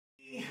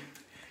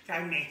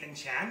I'm Nathan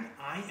Chan.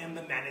 I am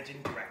the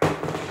Managing Director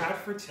of Proud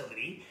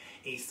Fertility,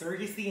 a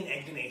surrogacy and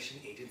egg donation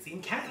agency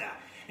in Canada.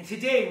 And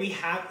today we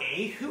have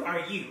who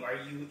are you? Are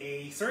you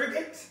a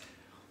surrogate?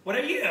 What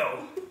are you?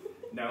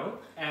 No,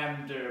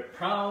 I'm the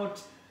proud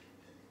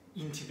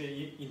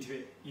intended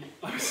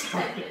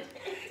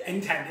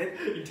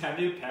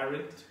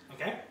parent.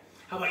 Okay.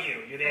 How about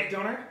you? You're the egg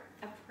donor?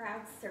 A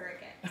proud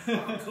surrogate.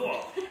 Oh,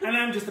 cool. And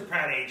I'm just a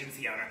proud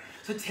agency owner.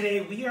 So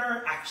today we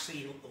are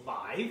actually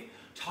live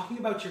talking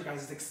about your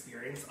guys'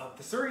 experience of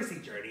the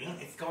surrogacy journey.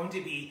 It's going to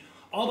be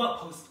all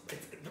about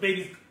the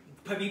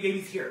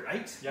baby's here,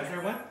 right? Yes. Is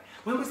there one?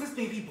 When was this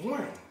baby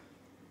born?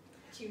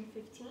 June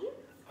 15th.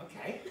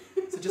 Okay.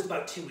 So just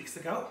about 2 weeks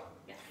ago?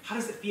 Yes. How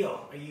does it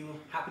feel? Are you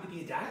happy to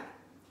be a dad?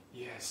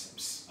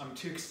 Yes, I'm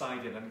too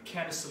excited. I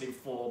can't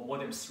sleep for more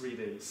than 3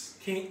 days.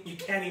 You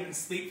can't even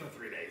sleep for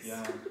 3 days.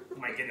 Yeah. Oh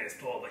my goodness,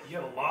 Toll, but you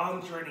have a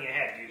long journey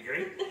ahead. Do you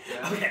agree?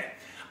 Yeah. Okay.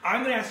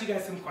 I'm going to ask you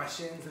guys some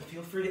questions and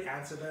feel free to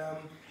answer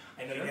them.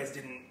 I know Sure. you guys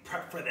didn't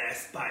prep for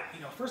this, but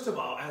first of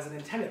all, as an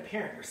intended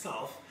parent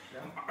yourself,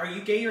 Yeah. Are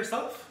you gay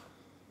yourself?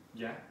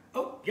 Yeah.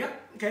 Oh, yeah,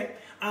 okay.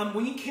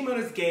 When you came out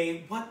as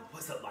gay, what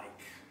was it like?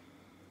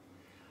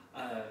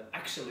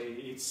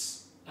 Actually,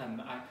 it's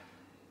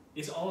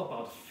all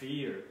about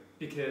fear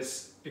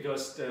because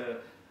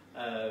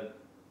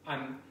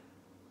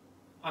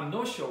I'm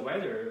not sure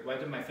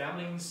whether my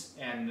families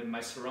and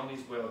my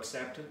surroundings will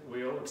accept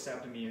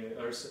me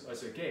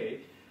as a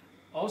gay.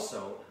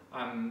 Also,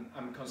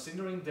 I'm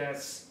considering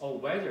that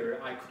whether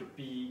I could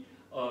be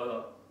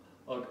a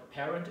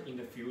parent in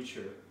the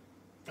future.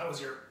 That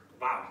was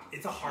wow,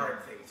 it's a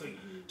hard thing. So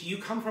do you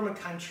come from a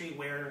country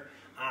where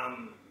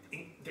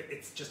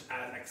it's just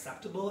as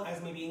acceptable as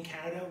maybe in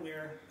Canada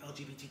where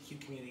LGBTQ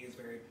community is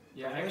very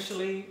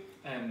prevalent?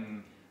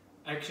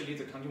 Actually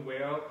the country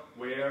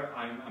where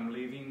I'm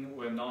living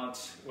will not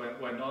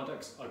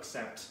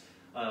accept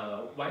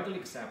widely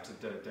accept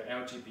the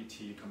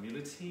LGBT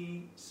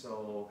community,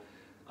 so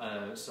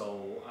I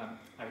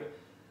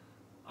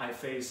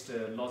faced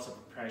lots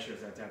of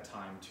pressures at that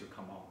time to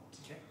come out.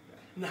 Okay.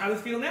 And how does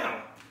it feel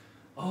now?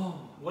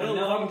 Oh, what a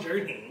long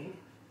journey!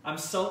 I'm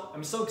so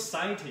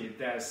excited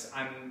that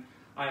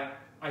I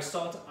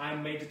thought I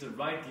made the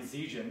right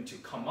decision to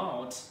come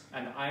out,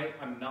 and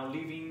I'm now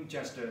living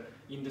just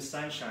in the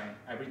sunshine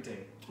every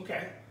day.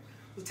 Okay,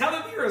 so tell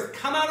the viewers,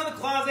 come out of the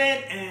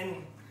closet,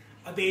 and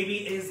a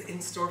baby is in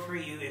store for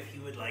you if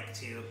you would like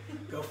to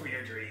go for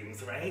your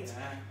dreams, right?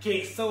 Yeah.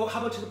 Okay, so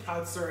how about to the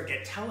proud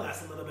surrogate? Tell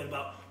us a little bit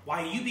about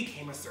why you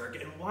became a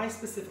surrogate and why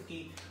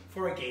specifically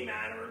for a gay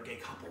man or a gay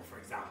couple, for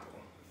example.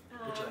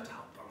 Would you like to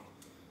help them?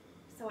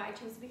 So I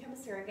chose to become a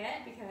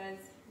surrogate because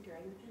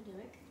during the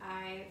pandemic,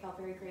 I felt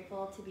very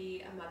grateful to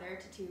be a mother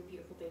to 2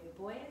 beautiful baby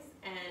boys,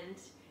 and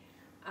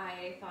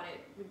I thought it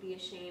would be a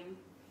shame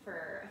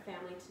for a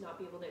family to not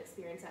be able to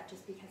experience that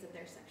just because of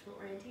their sexual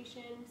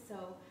orientation.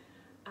 So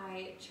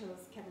I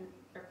chose Aki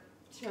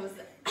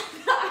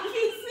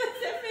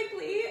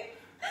specifically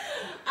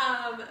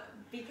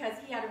because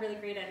he had a really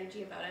great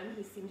energy about him.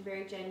 He seemed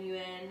very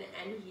genuine,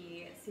 and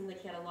he seemed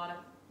like he had a lot of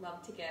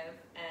love to give,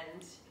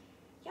 and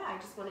yeah, I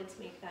just wanted to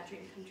make that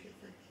dream come true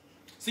for him.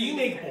 So you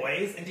make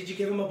boys, and did you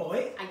give him a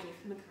boy? I gave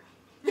him a girl.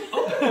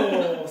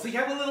 Oh, so you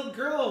have a little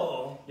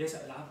girl. Yes,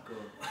 I love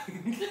girl.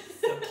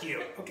 So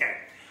cute.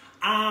 Okay.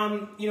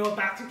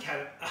 Back to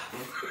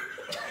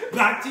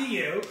back to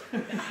you,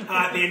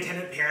 the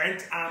intended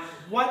parent.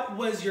 What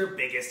was your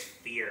biggest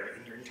fear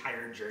in your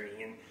entire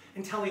journey?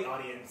 And tell the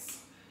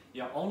audience.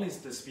 Yeah,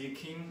 honestly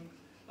speaking,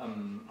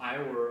 I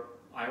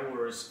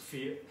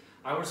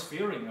was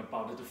fearing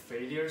about the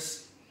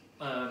failures.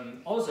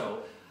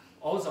 Also,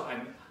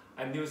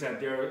 I knew that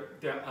there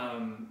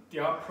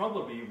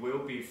probably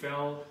will be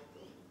failed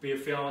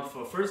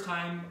for first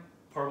time,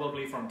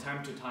 probably from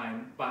time to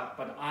time.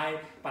 But I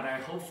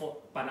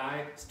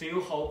still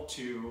hope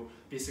to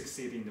be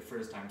succeeding the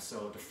first time.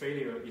 So the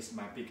failure is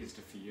my biggest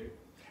fear.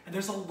 And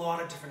there's a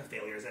lot of different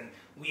failures, and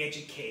we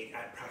educate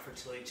at Proud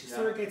Fertility to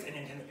surrogates and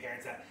intended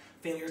parents that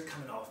failures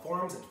come in all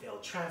forms, and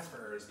failed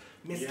transfers,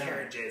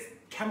 miscarriages,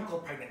 chemical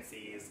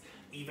pregnancies,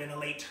 even a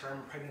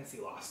late-term pregnancy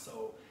loss.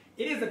 So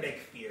it is a big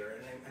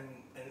fear, and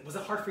was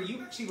it hard for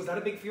you actually? Was that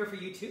a big fear for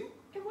you too?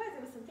 It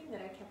was something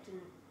that I kept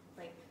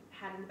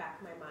had in the back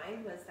of my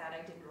mind, was that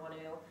I didn't want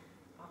to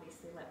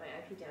obviously let my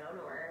IP down,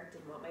 or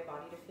didn't want my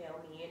body to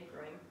fail me in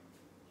growing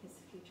his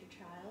future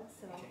child.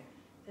 So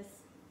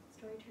this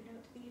story turned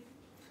out to be.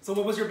 So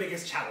what was your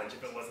biggest challenge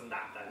if it wasn't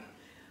that then?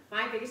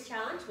 My biggest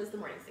challenge was the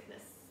morning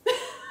sickness.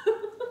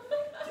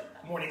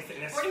 Morning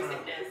sickness.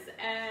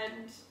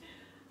 And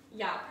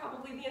yeah,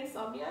 probably the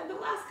insomnia in the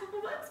last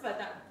couple months, but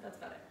that's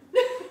about it.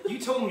 You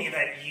told me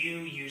that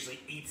you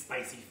usually eat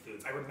spicy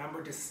foods. I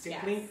remember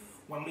distinctly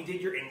when we did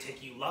your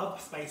intake, you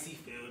love spicy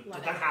food.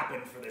 Did that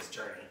happen for this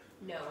journey?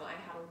 No, I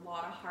had a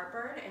lot of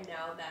heartburn, and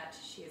now that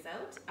she is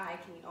out, I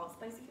can eat all the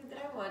spicy food that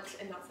I want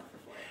and not suffer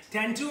for it.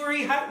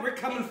 Tandoori, we're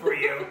coming for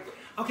you.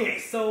 Okay,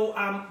 so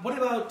what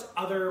about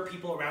other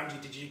people around you?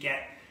 Did you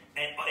get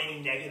any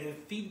negative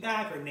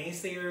feedback or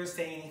naysayers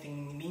saying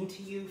anything mean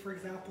to you, for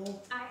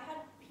example? I had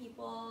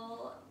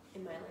people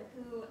in my life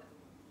who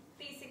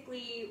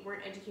basically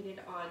weren't educated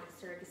on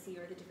surrogacy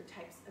or the different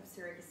types of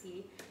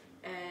surrogacy,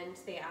 and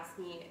they asked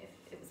me if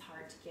it was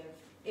hard to give,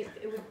 if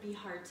it would be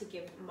hard to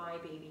give my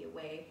baby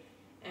away.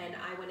 And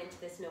I went into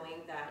this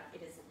knowing that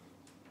it is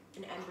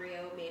an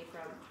embryo made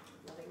from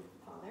loving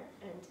father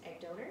and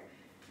egg donor.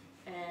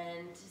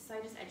 And so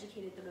I just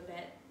educated them a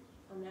bit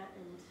on that.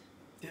 And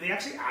did they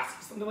actually ask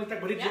you something like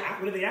that? What did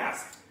they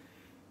ask?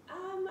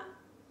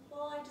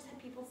 Well, I just had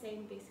people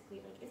saying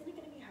basically like, isn't it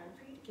going to be hard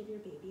for you to give your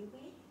baby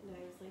away? And I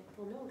was like,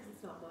 well, no, because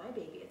it's not my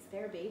baby. It's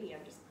their baby.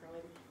 I'm just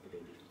growing the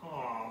baby.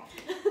 Aww.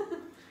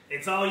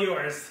 It's all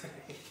yours.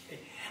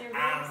 They're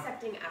very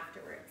accepting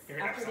afterwards,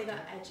 after they got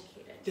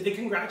educated. Did they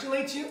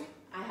congratulate you?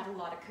 I had a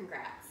lot of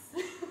congrats.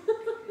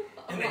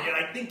 And then you're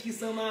like, thank you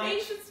so much.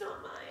 Thanks, it's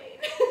not mine.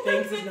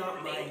 Thanks, it's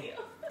not mine. Thank you.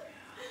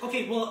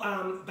 Okay, well,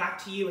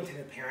 back to you,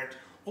 intended parent.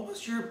 What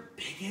was your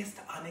biggest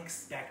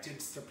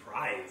unexpected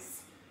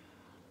surprise?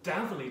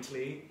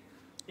 Definitely,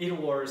 it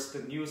was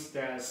the news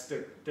that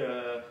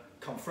the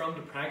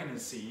confirmed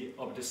pregnancy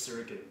of the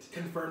surrogate.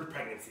 Confirmed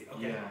pregnancy,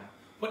 okay. Yeah.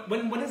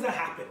 When does that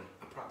happen,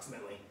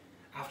 approximately?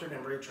 After an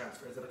embryo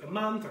transfer? Is it like a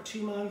month or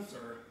 2 months,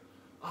 or?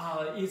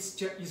 It's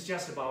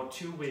just about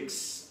 2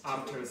 weeks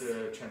after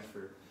the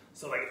transfer.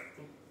 So like,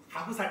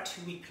 how was that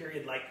 2-week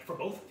period like for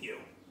both of you?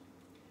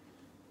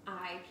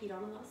 I peed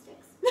on a lot of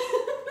sticks.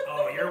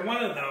 Oh, you're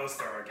one of those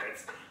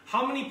surrogates.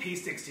 How many pee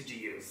sticks did you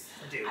use?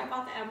 I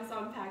bought the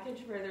Amazon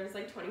package where there was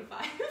like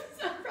 25,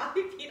 so I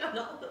probably peed on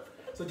all of them.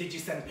 So did you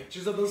send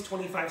pictures of those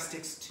 25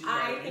 sticks to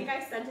I think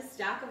I sent a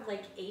stack of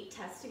like 8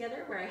 tests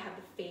together where I had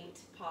the faint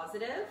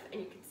positive,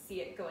 and you could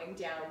see it going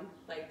down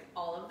like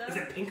all of them. Is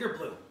it pink or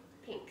blue?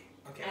 Pink.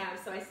 Okay.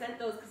 So I sent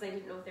those because I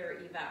didn't know if they were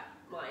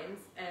EVAP lines,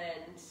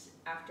 and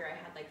after I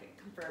had like a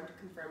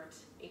confirmed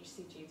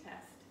HCG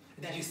test.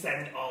 Did you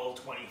send all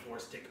 24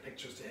 stick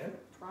pictures to him?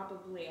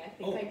 Probably. I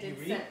think I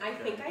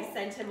did. I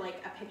sent him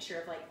like a picture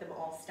of like them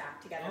all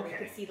stacked together. Okay. We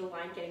could see the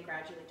line getting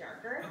gradually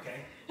darker.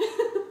 Okay.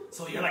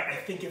 So you're like, I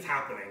think it's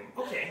happening.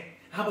 Okay.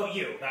 How about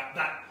you?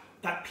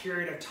 That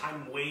period of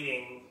time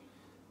waiting,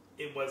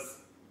 it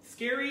was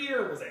scary,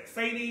 or was it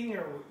exciting,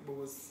 or what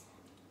was?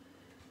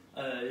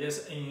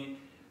 Yes.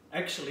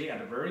 Actually, at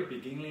the very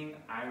beginning,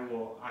 I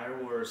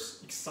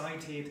was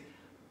excited,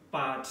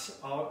 but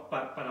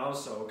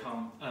also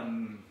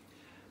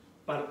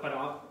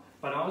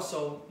but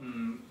also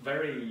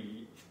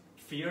very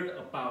feel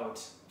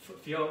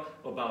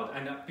about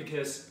and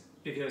because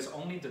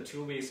only the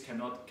 2 weeks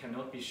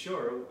cannot be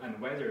sure and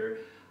whether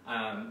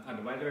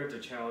the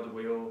child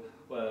will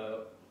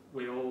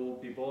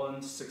be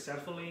born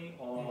successfally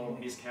or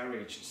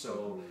miscarriage.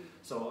 So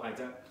I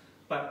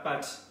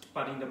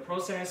but in the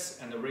process,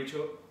 and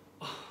Rachel.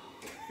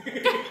 That's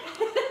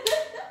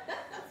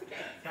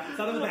okay. It's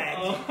out of the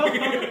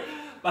bag.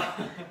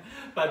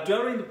 But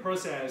during the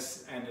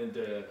process and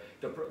the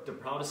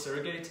proud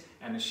surrogate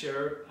and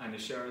share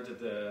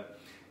the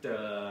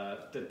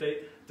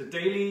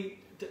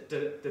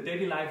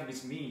daily life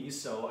with me,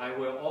 so I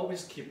will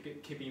always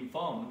keep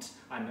informed,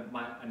 and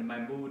my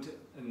mood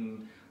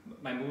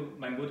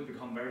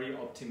become very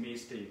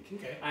optimistic.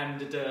 Okay. And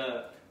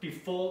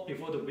before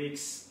the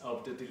weeks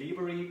of the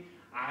delivery,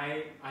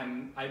 I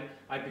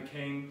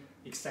became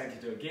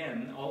excited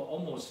again.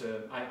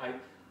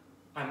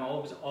 I'm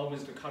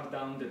always to cut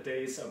down the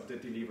days of the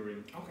delivery.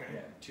 Okay.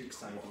 Yeah, too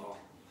excited. Cool.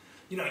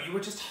 You know, you were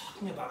just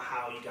talking about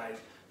how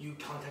you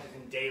contacted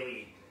him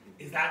daily.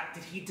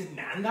 Did he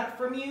demand that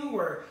from you,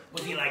 or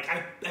was he like,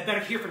 I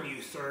better hear from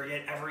you,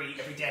 surrogate, every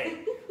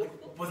day? Like,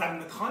 was that in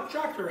the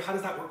contract, or how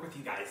does that work with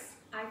you guys?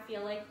 I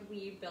feel like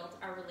we built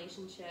our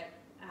relationship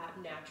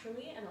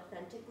naturally and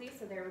authentically,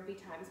 so there would be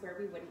times where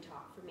we wouldn't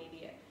talk for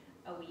maybe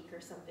a week or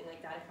something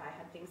like that if I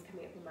had things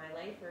coming up in my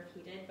life, or if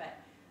he did, but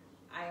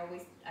I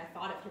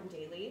thought of him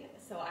daily,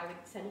 so I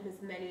would send him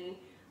as many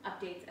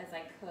updates as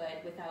I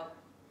could without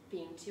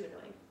being too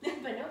annoying.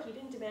 But no, he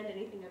didn't demand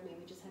anything of me.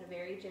 We just had a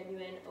very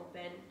genuine,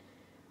 open,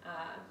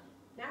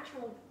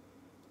 natural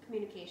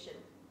communication.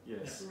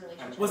 Yes.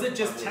 Was it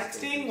just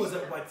texting? Was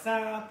it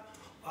WhatsApp?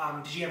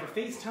 Did you ever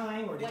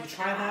FaceTime, or did you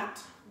try that?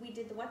 We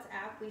did the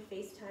WhatsApp. We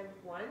FaceTimed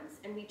once,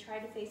 and we tried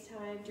to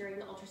FaceTime during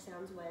the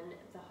ultrasounds when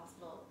the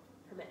hospital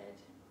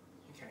permitted.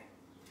 Okay.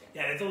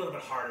 Yeah, it's a little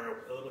bit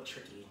harder, a little bit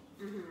tricky.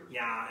 Mm-hmm.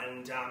 Yeah,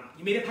 and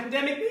you made a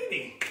pandemic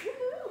baby.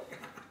 Woohoo!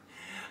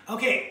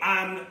 Okay,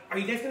 are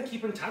you guys going to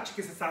keep in touch?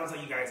 Because it sounds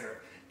like you guys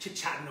are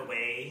chit-chatting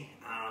away.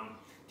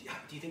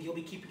 Do you think you'll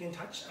be keeping in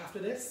touch after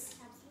this?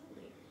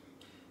 Absolutely.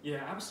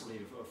 Yeah,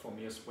 absolutely, for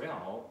me as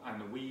well.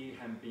 And we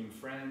have been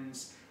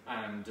friends,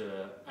 and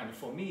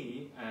for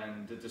me,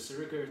 and the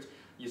surrogate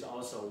is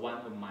also one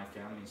of my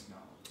families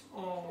now.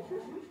 Oh,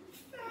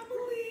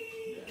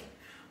 family! Yeah.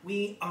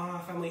 We are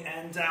family,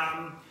 and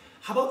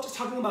how about just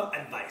talking about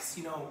advice?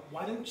 You know,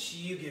 why don't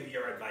you give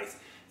your advice?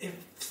 If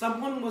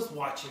someone was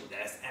watching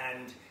this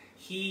and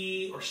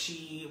he or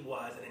she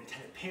was an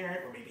intended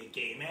parent, or maybe a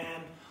gay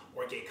man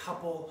or a gay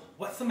couple,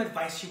 what's some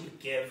advice you would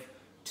give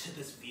to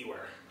this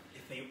viewer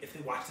if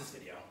they watch this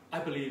video? I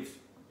believe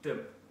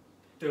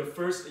the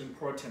first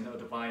important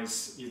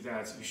advice is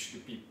that you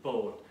should be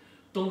bold.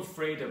 Don't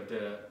afraid of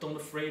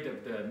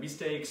the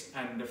mistakes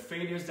and the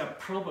failures that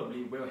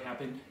probably will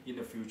happen in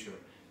the future.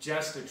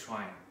 Just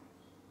try.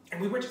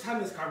 And we were just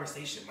having this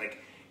conversation,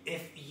 like,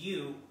 if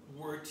you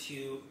were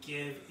to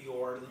give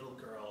your little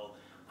girl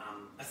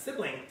a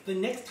sibling, the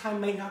next time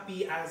might not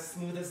be as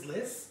smooth as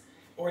this,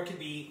 or it could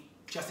be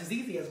just as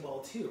easy as well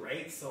too,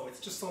 right? So it's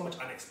just so much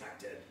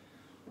unexpected.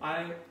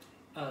 I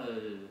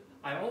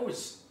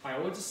always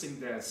think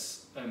that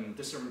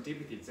the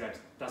serendipity that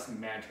doesn't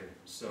matter.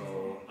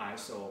 So I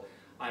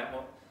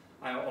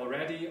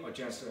already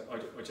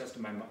adjust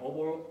my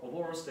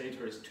overall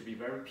status to be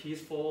very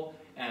peaceful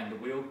and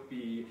will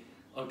be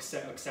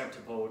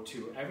acceptable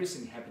to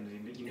everything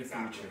happening in the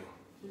future.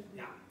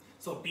 Yeah.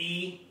 So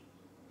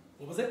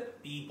what was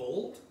it? Be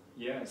bold?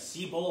 Yes.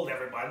 Be bold,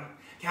 everyone.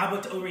 Okay, how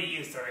about over to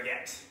you,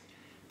 surrogate?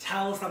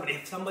 Tell somebody,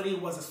 if somebody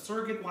was a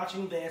surrogate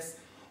watching this,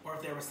 or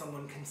if there was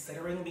someone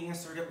considering being a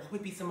surrogate, what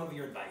would be some of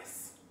your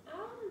advice?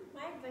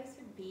 My advice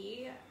would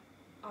be,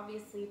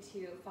 obviously,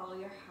 to follow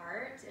your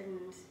heart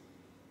and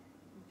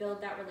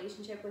build that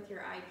relationship with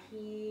your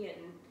IP,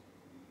 and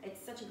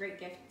it's such a great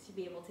gift to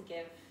be able to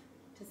give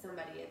to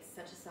somebody. It's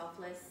such a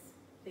selfless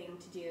thing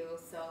to do,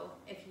 so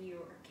if you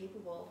are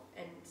capable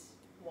and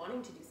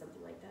wanting to do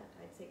something like that,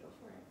 I'd say go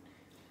for it.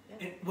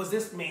 Yeah. And was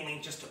this mainly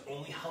just to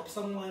only help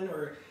someone,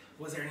 or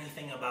was there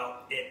anything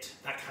about it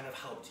that kind of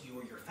helped you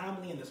or your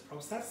family in this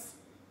process?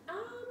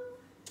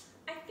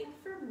 I think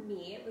for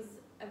me it was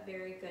a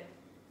very good,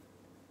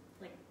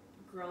 like,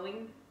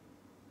 growing,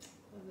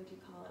 what would you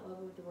call it, what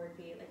would the word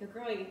be, like a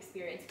growing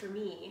experience for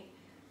me,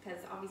 because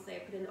obviously I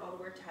put in all the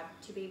work to have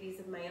 2 babies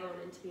of my own,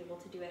 and to be able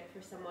to do it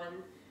for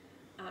someone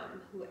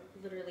who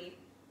literally...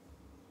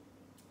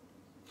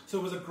 So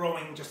it was a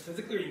growing just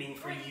physically, or you mean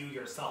for you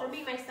yourself? For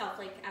me, myself,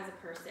 like as a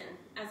person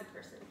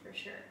for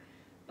sure.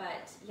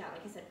 But yeah,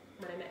 like I said,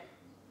 when I met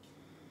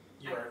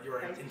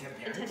your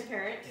intended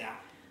parent. Yeah.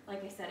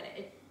 Like I said,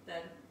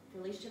 the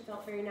relationship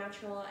felt very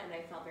natural, and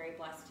I felt very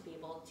blessed to be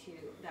able to,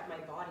 that my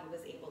body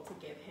was able to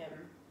give him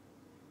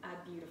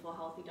a beautiful,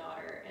 healthy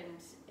daughter. And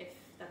if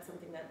that's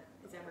something that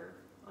is ever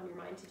on your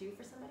mind to do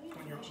for somebody,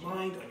 on your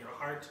mind, on your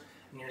heart,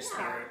 and your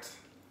spirit.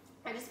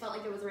 I just felt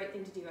like it was the right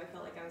thing to do. I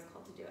felt like I was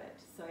called to do it,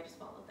 so I just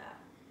followed that.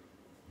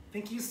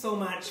 Thank you so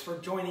much for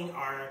joining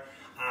our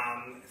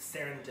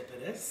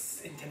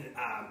Serendipitous Intended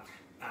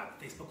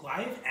Facebook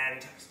Live,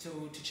 and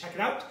to check it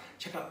out,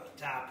 check out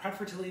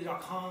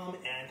PredFertility.com,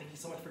 and thank you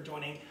so much for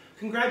joining.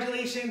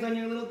 Congratulations on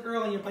your little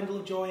girl and your bundle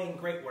of joy, and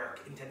great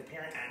work, Intended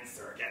Parent and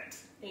Surrogate.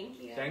 Thank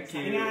you. Thank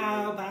you. Signing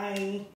out. Bye.